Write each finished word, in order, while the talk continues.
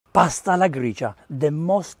Pasta alla gricia, the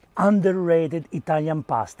most underrated Italian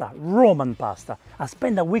pasta, Roman pasta. I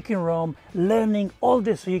spent a week in Rome learning all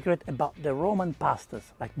the secret about the Roman pastas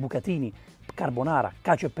like bucatini, carbonara,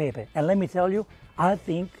 cacio e pepe. And let me tell you, I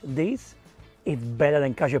think this is better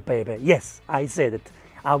than cacio e pepe. Yes, I said it.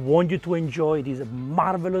 I want you to enjoy this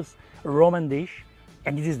marvelous Roman dish,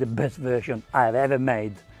 and this is the best version I've ever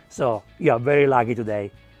made. So you are very lucky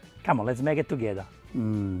today. Come on, let's make it together.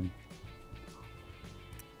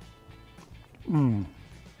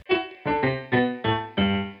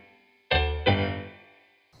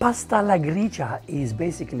 Pasta alla gricia is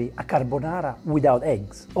basically a carbonara without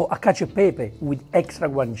eggs, or a cacio e pepe with extra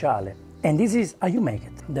guanciale. And this is how you make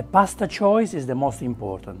it. The pasta choice is the most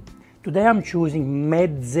important. Today I'm choosing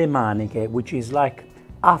mezze maniche, which is like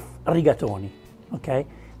half rigatoni, okay?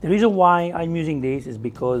 The reason why I'm using this is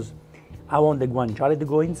because I want the guanciale to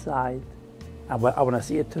go inside. I want to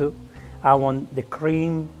see it too. I want the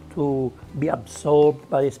cream to be absorbed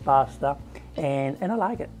by this pasta, and I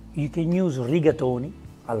like it. You can use rigatoni.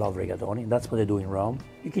 I love rigatoni. That's what they do in Rome.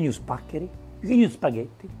 You can use paccheri. You can use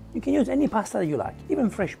spaghetti. You can use any pasta that you like, even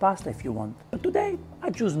fresh pasta if you want. But today I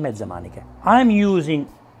choose mezze maniche. I'm using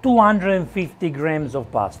 250 grams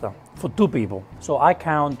of pasta for 2 people. So I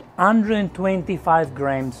count 125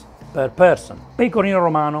 grams per person. Pecorino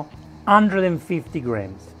romano, 150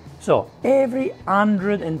 grams. So every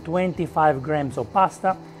 125 grams of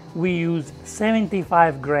pasta, we use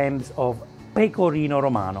 75 grams of pecorino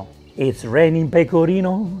romano. It's raining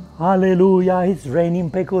pecorino, hallelujah, it's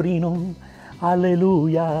raining pecorino,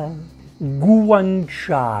 hallelujah.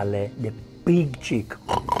 Guanciale, the big cheek,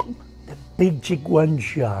 the big cheek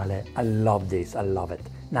guanciale. I love this, I love it.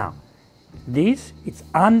 Now, this, it's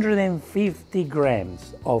 150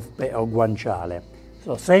 grams of guanciale.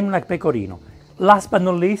 So same like pecorino. Last but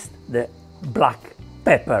not least, the black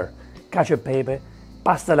pepper. Cacio e pepe,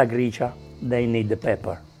 pasta alla gricia, they need the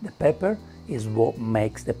pepper. The pepper is what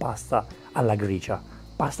makes the pasta alla gricia.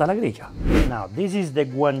 Pasta alla gricia. Now, this is the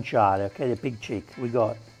guanciale, okay, the pig cheek. We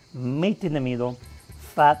got meat in the middle,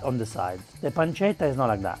 fat on the sides. The pancetta is not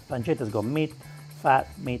like that. Pancetta's got meat, fat,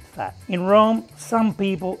 meat, fat. In Rome, some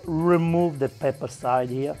people remove the pepper side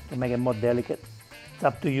here to make it more delicate. It's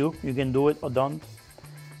up to you. You can do it or don't.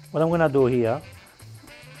 What I'm gonna do here,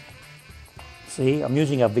 see, I'm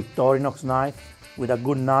using a Victorinox knife. With a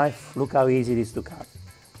good knife, look how easy it is to cut.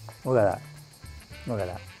 Look at that, look at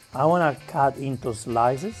that. I wanna cut into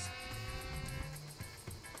slices,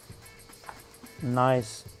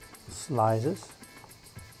 nice slices.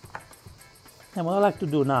 And what I like to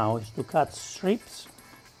do now is to cut strips,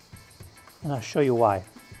 and I'll show you why.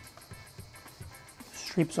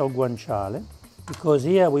 Strips of guanciale, because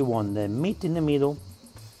here we want the meat in the middle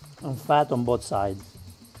and fat on both sides.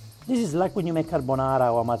 This is like when you make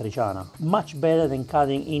carbonara or matriciana, much better than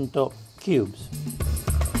cutting into cubes.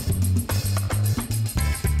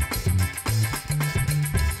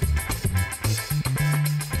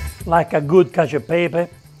 Like a good cacio e pepe,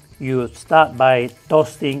 you start by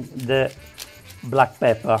toasting the black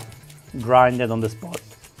pepper, grinded on the spot.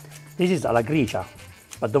 This is alla gricia,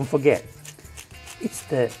 but don't forget, it's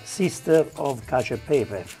the sister of cacio e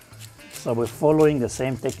pepe, so we're following the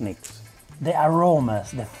same techniques. The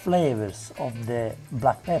aromas, the flavors of the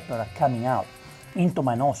black pepper are coming out into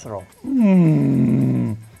my nostril.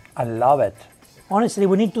 I love it. Honestly,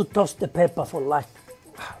 we need to toast the pepper for like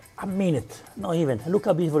a minute, not even. Look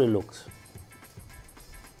how beautiful it looks.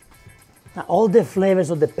 Now all the flavors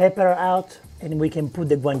of the pepper are out, and we can put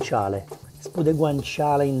the guanciale. Let's put the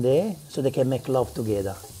guanciale in there so they can make love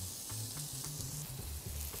together.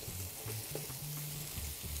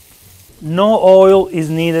 No oil is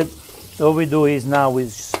needed. So what we do is now we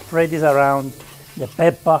spread this around. The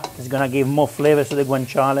pepper is gonna give more flavor to the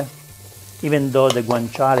guanciale, even though the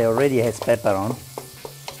guanciale already has pepper on.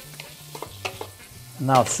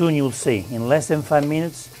 Now soon you'll see, in less than 5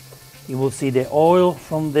 minutes, you will see the oil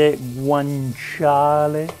from the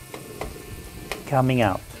guanciale coming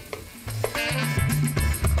out.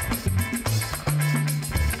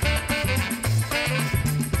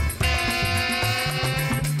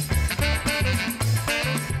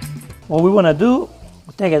 What we want to do,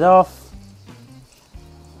 we take it off,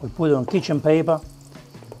 we put it on kitchen paper.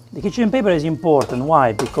 The kitchen paper is important,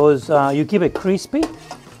 why? Because you keep it crispy,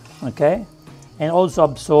 okay, and also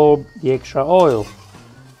absorb the extra oil.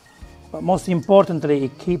 But most importantly,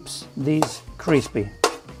 it keeps these crispy.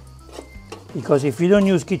 Because if you don't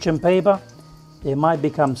use kitchen paper, they might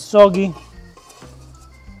become soggy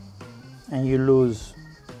and you lose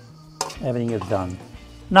everything you've done.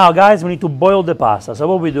 Now guys, we need to boil the pasta. So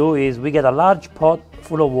what we do is we get a large pot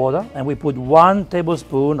full of water and we put 1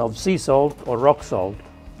 tablespoon of sea salt or rock salt.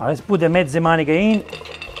 Now let's put the mezze maniche in,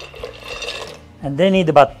 and they need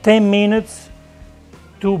about 10 minutes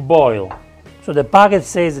to boil. So the packet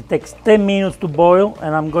says it takes 10 minutes to boil,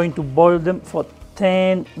 and I'm going to boil them for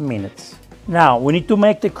 10 minutes. Now we need to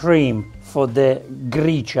make the cream for the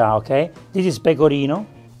GRICIA, okay? This is pecorino.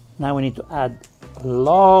 Now we need to add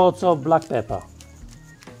lots of black pepper.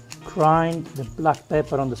 Grind the black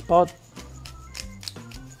pepper on the spot.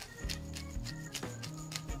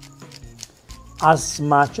 As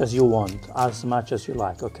much as you want, as much as you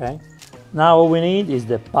like, okay? Now all we need is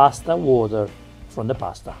the pasta water from the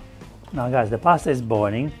pasta. Now guys, the pasta is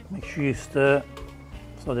boiling. Make sure you stir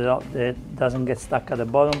so that it doesn't get stuck at the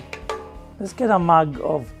bottom. Let's get a mug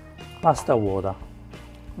of pasta water.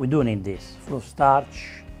 We do need this, full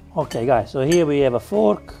starch. Okay guys, so here we have a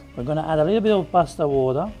fork. We're gonna add a little bit of pasta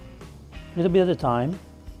water, a little bit at a time.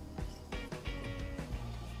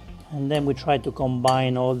 And then we try to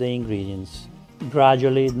combine all the ingredients.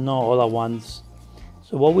 Gradually, not all at once.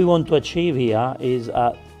 So what we want to achieve here is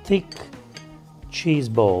a thick cheese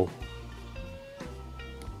ball.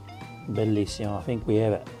 Bellissimo, I think we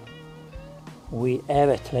have it. We have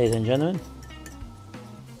it, ladies and gentlemen.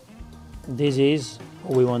 This is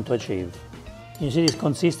what we want to achieve. You see this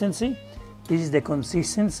consistency? This is the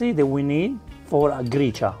consistency that we need for a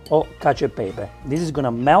GRICIA or cacio e pepe. This is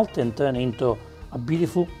gonna melt and turn into a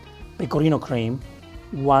beautiful pecorino cream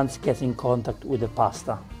once it gets in contact with the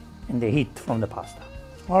pasta and the heat from the pasta.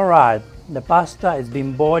 All right, the pasta has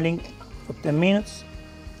been boiling for 10 minutes.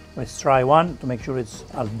 Let's try one to make sure it's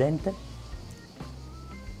al dente.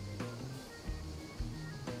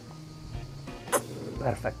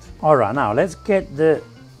 Perfect. All right, now let's get the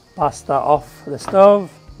pasta off the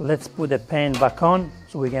stove. Let's put the pan back on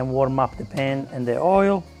so we can warm up the pan and the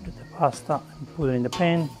oil. Get the pasta and put it in the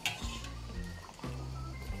pan.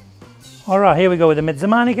 All right, here we go with the mezze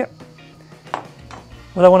maniche.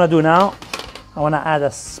 What I want to do now, I want to add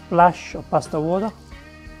a splash of pasta water.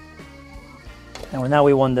 And now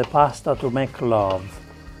we want the pasta to make love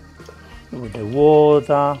with the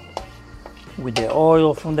water, with the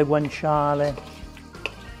oil from the guanciale.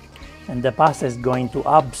 And the pasta is going to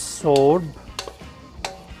absorb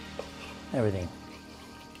everything.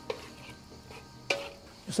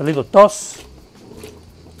 Just a little toss.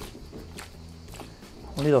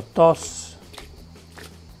 A little toss.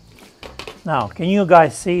 Now, can you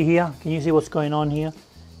guys see here? Can you see what's going on here?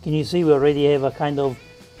 Can you see we already have a kind of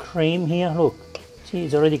cream here? Look, see,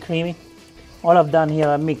 it's already creamy. All I've done here,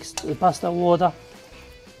 I mixed the pasta water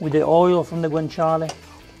with the oil from the guanciale,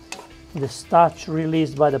 the starch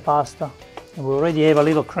released by the pasta, and we already have a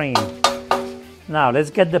little cream. Now let's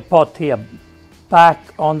get the pot here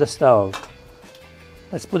back on the stove.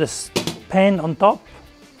 Let's put a pan on top,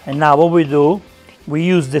 and now what we do, we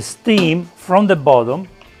use the steam from the bottom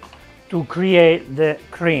to create the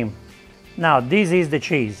cream. Now this is the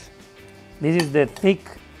cheese. This is the thick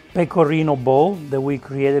pecorino ball that we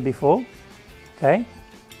created before. Okay,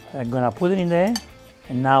 I'm gonna put it in there,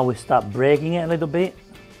 and now we start breaking it a little bit.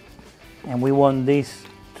 And we want this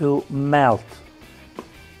to melt.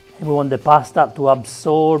 And we want the pasta to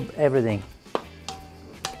absorb everything.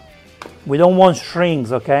 We don't want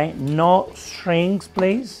strings, okay? No strings,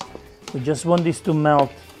 please. We just want this to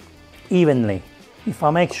melt evenly. If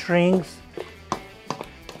I make strings,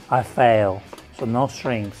 I fail. So no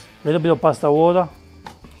strings. A little bit of pasta water.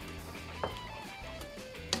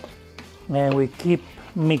 And we keep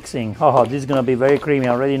mixing. Oh, this is gonna be very creamy.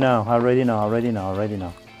 I already know.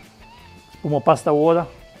 Put more pasta water.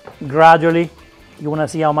 Gradually, you want to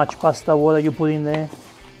see how much pasta water you put in there.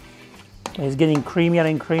 It's getting creamier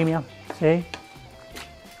and creamier. See?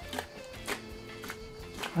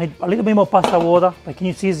 A little bit more pasta water. But can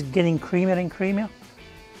you see it's getting creamier and creamier? A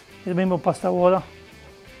little bit more pasta water.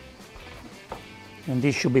 And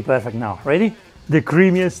this should be perfect now. Ready? The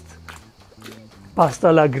creamiest pasta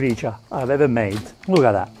alla GRICIA I've ever made. Look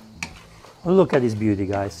at that. Look at this beauty,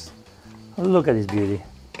 guys. Look at this beauty.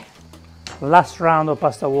 Last round of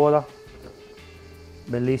pasta water.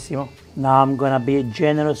 Bellissimo. Now I'm gonna be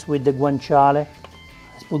generous with the guanciale.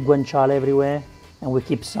 Let's put guanciale everywhere, and we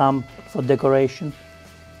keep some for decoration.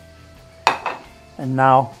 And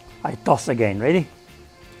now I toss again. Ready?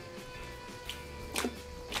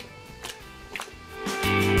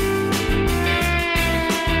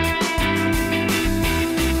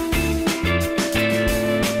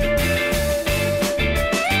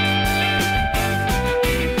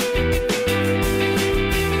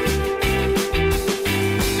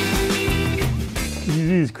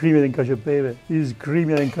 This is creamier than cacio e pepe. This is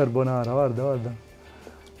creamier than carbonara. Guarda.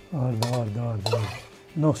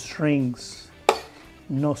 No strings.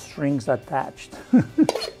 No strings attached.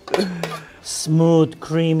 Smooth,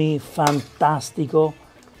 creamy, fantastico,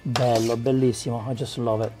 bello, bellissimo. I just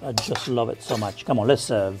love it. I just love it so much. Come on, let's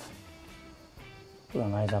serve. Put a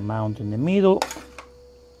nice amount in the middle.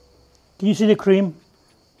 Can you see the cream?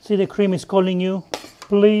 See, the cream is calling you.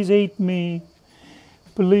 Please eat me.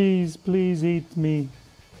 Please, please eat me.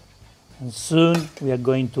 And soon we are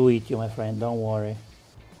going to eat you, my friend. Don't worry.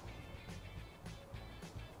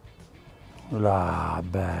 La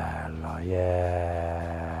bella,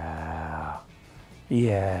 yeah.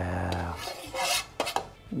 Yeah.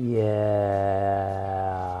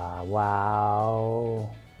 Yeah. Wow.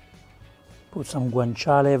 Put some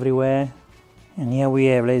guanciale everywhere. And here we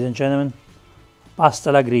have, ladies and gentlemen, pasta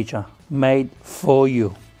alla gricia, made for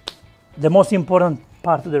you. The most important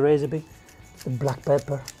part of the recipe, the black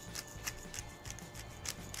pepper.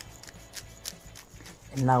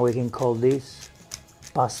 And now we can call this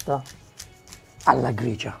pasta alla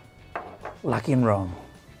gricia, like in Rome.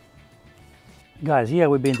 Guys, here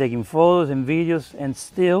we've been taking photos and videos, and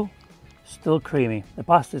still creamy. The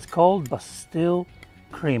pasta is cold, but still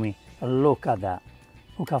creamy. Look at that.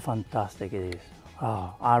 Look how fantastic it is.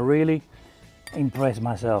 Oh, I really impressed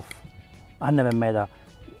myself. I never made a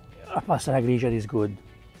pasta alla gricia this good.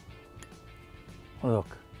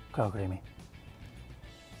 Look how creamy.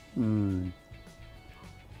 The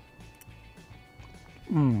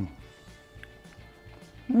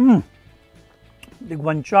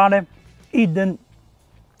guanciale hidden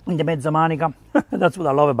in the mezza manica. That's what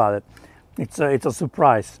I love about it. It's a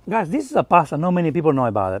surprise. Guys, this is a pasta not many people know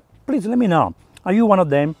about it. Please let me know. Are you one of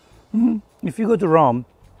them? If you go to Rome,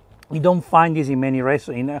 you don't find this in many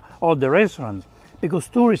restaurants, in all the restaurants, because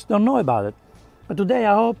tourists don't know about it. But today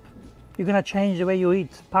I hope you're gonna change the way you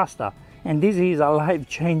eat pasta. And this is a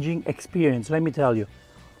life-changing experience, let me tell you.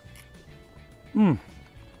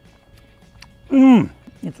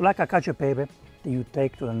 It's like a cacio e pepe that you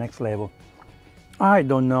take to the next level. I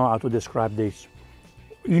don't know how to describe this.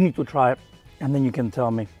 You need to try it, and then you can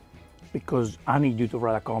tell me, because I need you to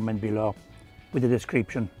write a comment below with the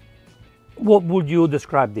description. What would you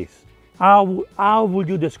describe this? How would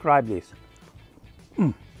you describe this?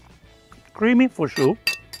 Creamy for sure.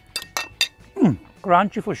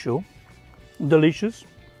 Crunchy for sure. Delicious.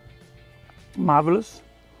 Marvelous.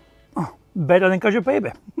 Better than cacio e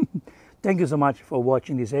pepe. Thank you so much for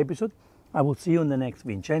watching this episode. I will see you in the next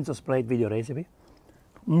Vincenzo's Plate video recipe.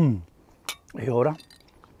 E ora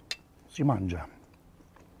si mangia.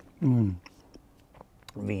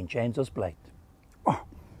 Vincenzo's Plate.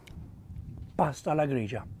 Pasta alla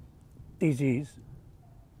gricia. This is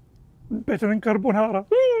better than carbonara.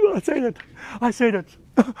 I said it. I said it.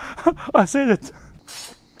 I said it.